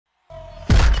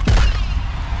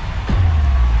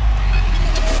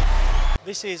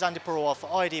This is Andi Purewal for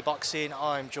ID Boxing.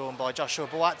 I'm joined by Joshua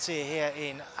Buatsi here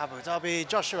in Abu Dhabi.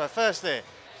 Joshua, firstly,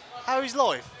 how is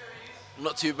life?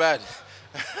 Not too bad.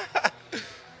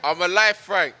 I'm alive,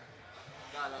 Frank.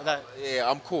 Yeah,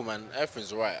 I'm cool, man.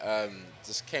 Everything's alright.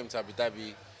 Just came to Abu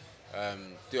Dhabi,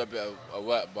 do a bit of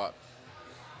work, but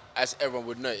as everyone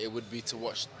would know, it would be to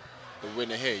watch the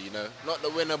winner here, you know. Not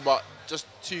the winner, but just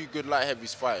two good light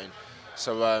heavies fighting.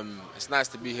 So it's nice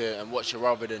to be here and watch it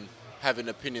rather than having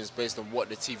opinions based on what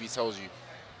the TV tells you.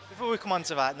 Before we come on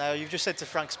to that now, you've just said to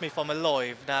Frank Smith, I'm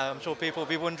alive. Now, I'm sure people will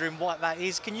be wondering what that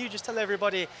is. Can you just tell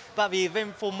everybody about the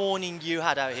eventful morning you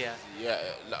had out here? Yeah,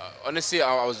 honestly,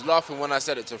 I was laughing when I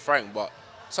said it to Frank, but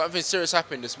something serious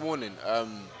happened this morning.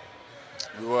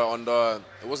 We were on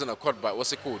it wasn't a quad bike,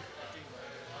 what's it called?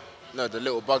 No, the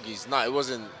little buggies. No, it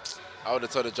wasn't. I would have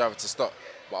told the driver to stop.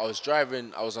 But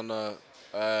I was on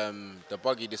the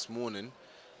buggy this morning,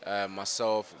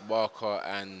 myself, Barker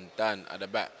and Dan at the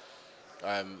back.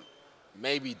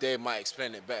 Maybe they might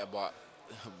explain it better, but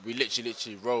we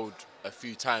literally rode a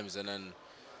few times and then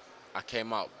I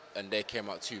came out and they came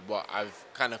out too. But I've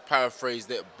kind of paraphrased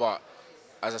it, but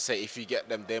as I say, if you get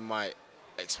them, they might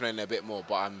explain it a bit more.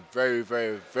 But I'm very,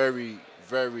 very, very,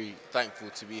 very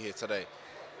thankful to be here today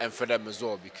and for them as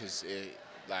well, because it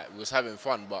was having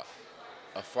fun, but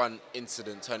a fun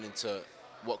incident turned into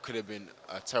what could have been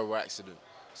a terrible accident.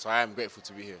 So I am grateful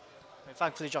to be here.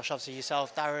 Thankfully, Josh, obviously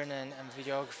yourself, Darren and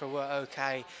videographer were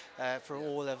okay for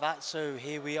all of that. So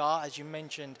here we are, as you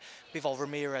mentioned,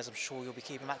 Bivol-Ramirez. I'm sure you'll be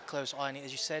keeping that close eye on it,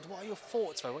 as you said. What are your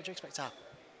thoughts, though? What do you expect to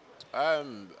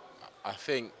happen? I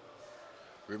think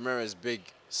Ramirez, big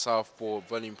southpaw,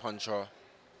 volume puncher.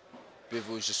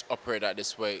 Bivol's just operate at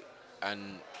this weight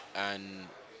and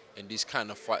in these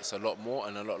kind of fights a lot more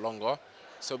and a lot longer.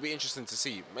 So it'll be interesting to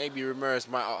see. Maybe Ramirez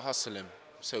might out-hustle him.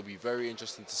 So it'll be very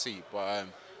interesting to see. But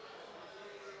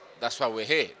that's why we're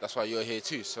here. That's why you're here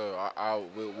too. So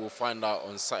we'll find out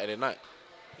on Saturday night.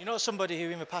 You're not somebody who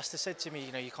in the past has said to me,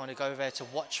 you know, you kind of go there to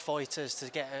watch fighters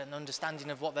to get an understanding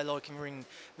of what they're like in the ring.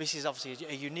 This is obviously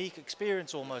a unique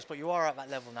experience almost, but you are at that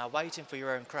level now, waiting for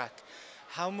your own crack.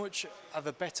 How much of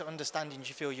a better understanding do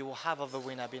you feel you will have of a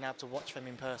winner being able to watch them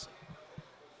in person?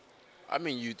 I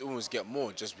mean, you'd almost get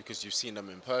more just because you've seen them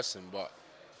in person, but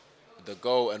the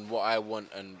goal and what I want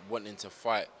and wanting to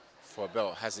fight for a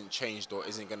belt hasn't changed or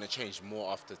isn't going to change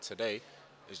more after today.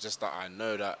 It's just that I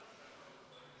know that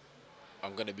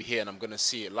I'm going to be here and I'm going to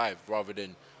see it live rather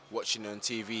than watching it on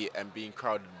TV and being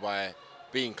clouded by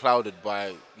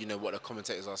you know what the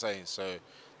commentators are saying. So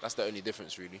that's the only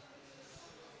difference really.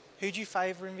 Who do you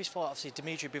favour in this fight? Obviously,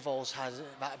 Dimitri Bivol's had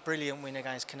that brilliant win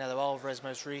against Canelo Alvarez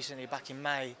most recently back in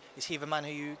May. Is he the man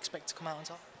who you expect to come out on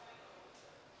top?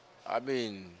 I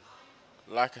mean,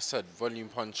 like I said, volume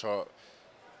puncher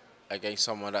against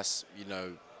someone that's, you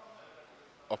know,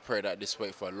 operated at this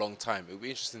weight for a long time. It'll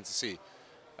be interesting to see.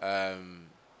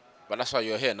 But that's why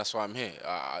you're here and that's why I'm here.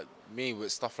 Me,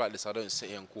 with stuff like this, I don't sit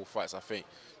here and call fights. I think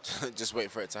just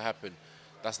wait for it to happen.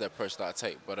 That's the approach that I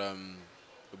take. But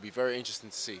it'll be very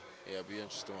interesting to see. Yeah, it'll be an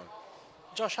interesting one.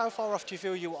 Josh, how far off do you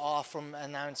feel you are from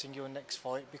announcing your next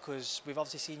fight? Because we've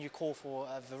obviously seen you call for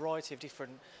a variety of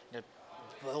different, you know,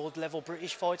 world-level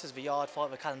British fighters. The Yarde fight,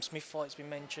 the Callum Smith fight's been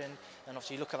mentioned, and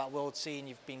obviously you look at that world scene,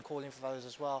 you've been calling for those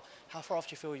as well. How far off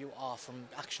do you feel you are from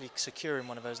actually securing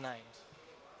one of those names?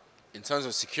 In terms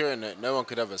of securing it, no one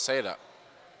could ever say that.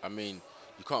 I mean,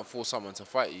 you can't force someone to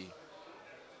fight you.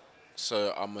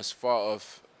 So I'm as far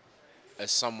off as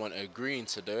someone agreeing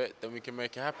to do it, then we can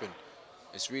make it happen.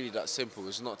 It's really that simple.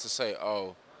 It's not to say,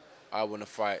 oh, I want to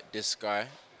fight this guy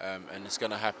and it's going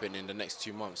to happen in the next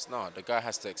 2 months. No, the guy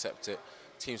has to accept it.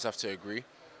 Teams have to agree.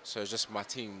 So it's just my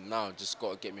team now just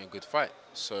got to get me a good fight.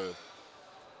 So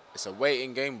it's a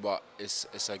waiting game, but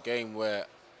it's a game where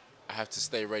I have to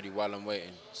stay ready while I'm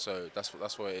waiting. So that's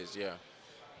what it is, yeah.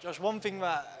 Josh, one thing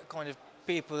that kind of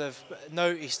people have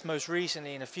noticed most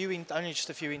recently in only just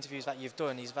a few interviews that you've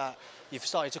done is that you've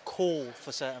started to call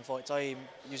for certain fights. You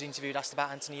was interviewed, asked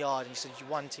about Anthony Yarde, and you said you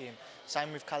want him.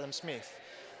 Same with Callum Smith.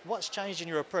 What's changed in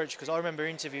your approach? Because I remember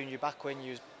interviewing you back when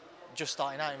you was just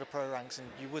starting out in the pro ranks and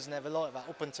you was never like that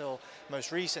up until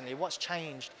most recently. What's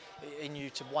changed in you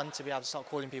to want to be able to start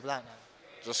calling people out now?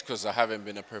 Just because I haven't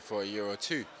been a pro for a year or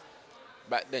two.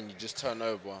 Back then you just turn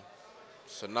over.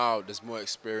 So now there's more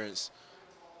experience.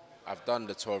 I've done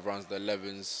the 12 rounds, the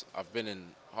 11s. I've been in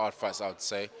hard fights, I would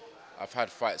say. I've had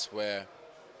fights where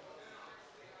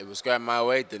it was going my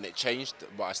way, then it changed,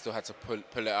 but I still had to pull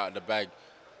it out of the bag.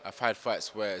 I've had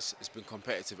fights where it's been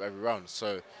competitive every round.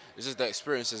 So it's just the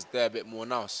experience is there a bit more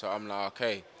now. So I'm like,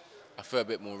 okay, I feel a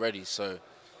bit more ready. So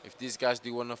if these guys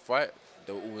do want to fight,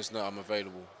 they'll always know I'm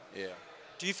available. Yeah.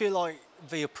 Do you feel like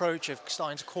the approach of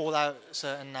starting to call out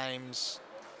certain names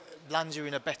lands you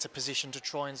in a better position to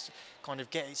try and kind of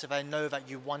get it so they know that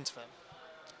you want them?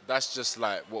 That's just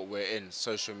like what we're in.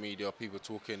 Social media, people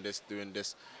talking this, doing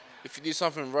this. If you do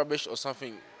something rubbish or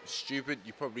something stupid,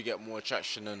 you probably get more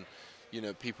attraction and, you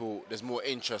know, people, there's more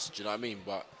interest, do you know what I mean?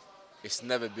 But it's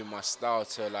never been my style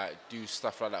to like do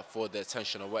stuff like that for the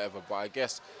attention or whatever. But I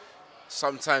guess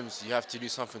sometimes you have to do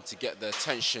something to get the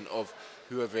attention of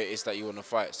whoever it is that you want to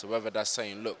fight. So whether that's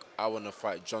saying, look, I want to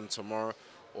fight John tomorrow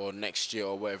or next year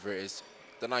or whatever it is,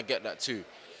 then I get that too.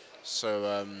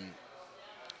 So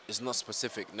it's not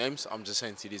specific names. I'm just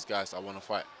saying to these guys, I want to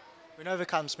fight. We know the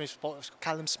Callum Smith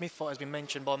fight has been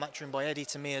mentioned by Matchroom by Eddie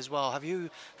to me as well. Have you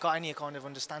got any kind of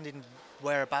understanding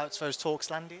whereabouts those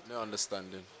talks landed? No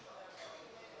understanding.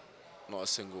 Not a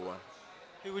single one.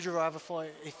 Who would you rather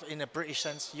fight, if in a British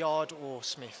sense, Yarde or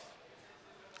Smith?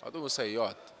 I don't want to say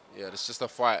Yarde. Yeah, it's just a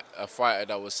fighter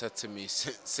that was said to me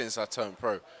since I turned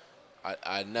pro.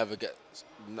 I never get,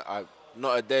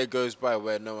 not a day goes by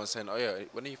where no one's saying, oh yeah,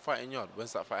 when are you fighting Yarde?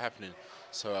 When's that fight happening?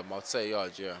 So I'd say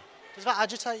Yarde, yeah. Does that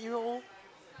agitate you at all?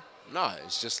 No,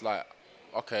 it's just like,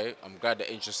 okay, I'm glad the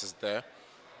interest is there.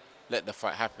 Let the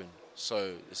fight happen.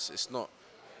 So it's not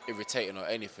irritating or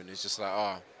anything. It's just like,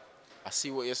 I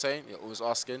see what you're saying. You're always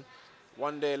asking.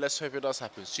 One day, let's hope it does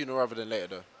happen. Sooner rather than later,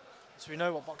 though. So we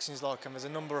know what boxing's like, and there's a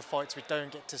number of fights we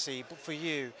don't get to see. But for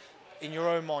you, in your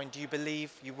own mind, do you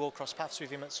believe you will cross paths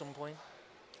with him at some point?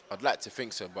 I'd like to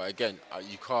think so, but again,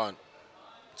 you can't.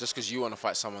 Just because you want to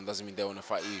fight someone doesn't mean they want to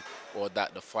fight you, or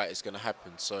that the fight is going to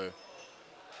happen. So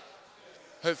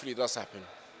hopefully it does happen.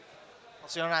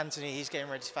 Obviously on Anthony, he's getting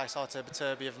ready to face Artur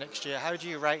Beterbiev next year. How do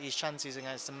you rate his chances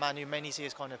against a man who many see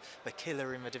as kind of the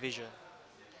killer in the division?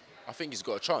 I think he's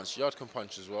got a chance. Yarde can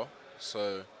punch as well.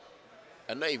 So,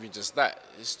 and not even just that.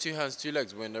 It's 2 hands, 2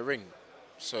 legs. We're in the ring.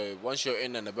 So once you're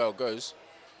in and the bell goes,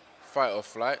 fight or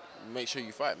flight, make sure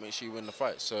you fight. Make sure you win the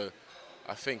fight. So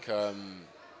I think,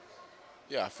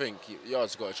 yeah, I think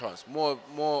Yarde's got a chance.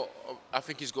 I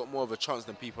think he's got more of a chance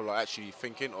than people are actually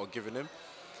thinking or giving him.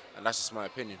 And that's just my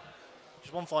opinion.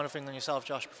 Just one final thing on yourself,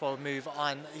 Josh, before we move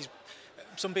on.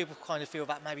 Some people kind of feel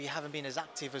that maybe you haven't been as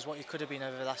active as what you could have been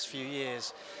over the last few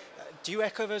years. Do you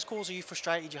echo those calls? Are you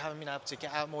frustrated you haven't been able to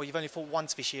get out more? You've only fought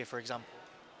once this year, for example.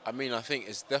 I mean, I think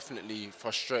it's definitely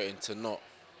frustrating to not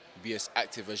be as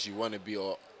active as you want to be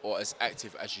or as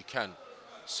active as you can.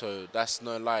 So that's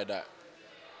no lie that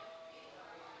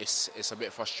it's a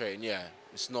bit frustrating, yeah.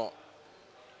 It's not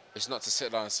to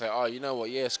sit down and say, oh, you know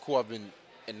what, yeah, it's cool, I've been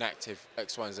inactive,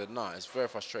 X, Y, and Z. No, it's very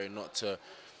frustrating not to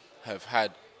have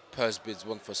had purse bids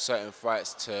won for certain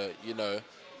fights, to, you know,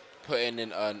 putting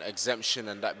in an exemption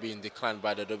and that being declined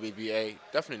by the WBA.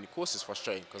 Definitely, of course, it's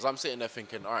frustrating because I'm sitting there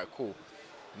thinking, all right, cool,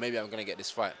 maybe I'm going to get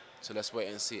this fight, so let's wait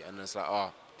and see. And it's like,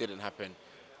 oh, didn't happen,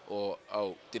 or,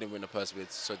 oh, didn't win the purse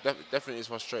bids. So definitely it's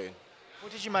frustrating.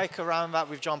 What did you make around that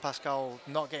with Jean Pascal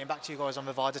not getting back to you guys on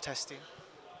the Vada testing?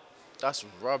 That's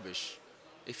rubbish.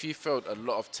 If you failed a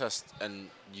lot of tests and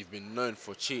you've been known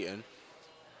for cheating,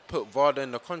 put Vada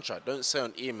in the contract. Don't say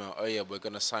on email, oh yeah, we're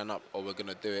going to sign up or we're going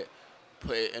to do it.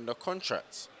 Put it in the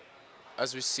contract.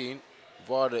 As we've seen,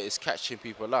 Vada is catching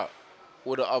people out.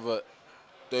 All the other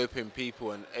doping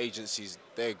people and agencies,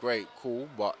 they're great, cool,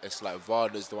 but it's like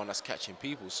Vada's the one that's catching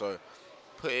people. So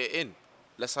put it in.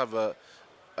 Let's have a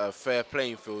fair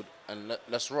playing field and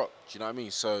let's rock. Do you know what I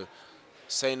mean? So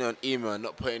saying it on email and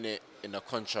not putting it in the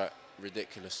contract,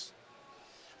 ridiculous.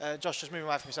 Josh, just moving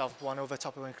away from himself, one other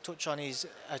topic we can touch on is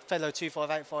a fellow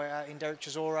 258 fighter in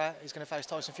Fury-Chisora. He's going to face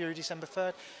Tyson Fury December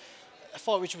 3rd. A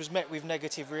fight which was met with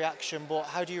negative reaction, but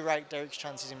how do you rate Derek's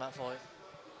chances in that fight?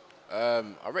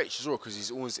 I rate Chisora because he's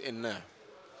always in there.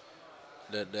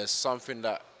 There's something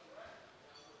that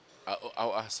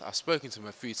I've spoken to him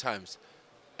a few times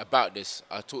about this.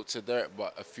 I talked to Derek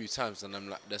but a few times and I'm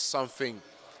like, there's something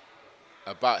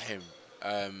about him.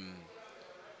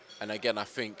 And again, I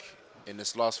think in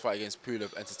this last fight against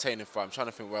Purewal, entertaining fight, I'm trying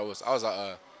to think where I was. I was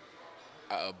at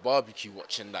a barbecue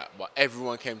watching that, but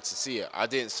everyone came to see it. I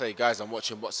didn't say, guys, I'm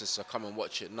watching boxes, so come and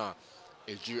watch it. Nah,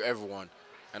 it drew everyone.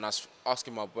 And I was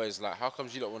asking my boys, like, how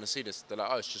comes you don't want to see this? They're like,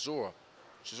 oh, it's Chisora.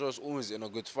 Chisora's always in a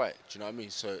good fight. Do you know what I mean?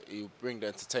 So he'll bring the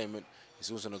entertainment. He's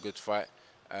always in a good fight.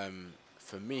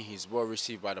 For me, he's well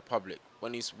received by the public.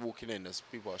 When he's walking in, there's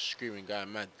people are screaming,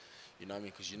 going mad. You know what I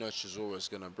mean? Because you know Chisora's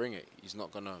going to bring it. He's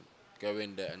not going to go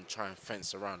in there and try and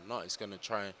fence around. No, he's going to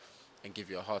try and give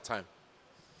you a hard time.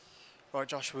 Right,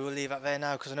 Josh, we will leave that there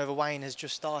now because I know the Wayne has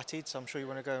just started, so I'm sure you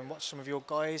want to go and watch some of your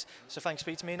guys. So thanks for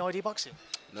speaking to me in ID Boxing.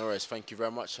 No worries, thank you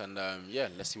very much. And yeah,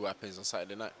 let's see what happens on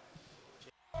Saturday night.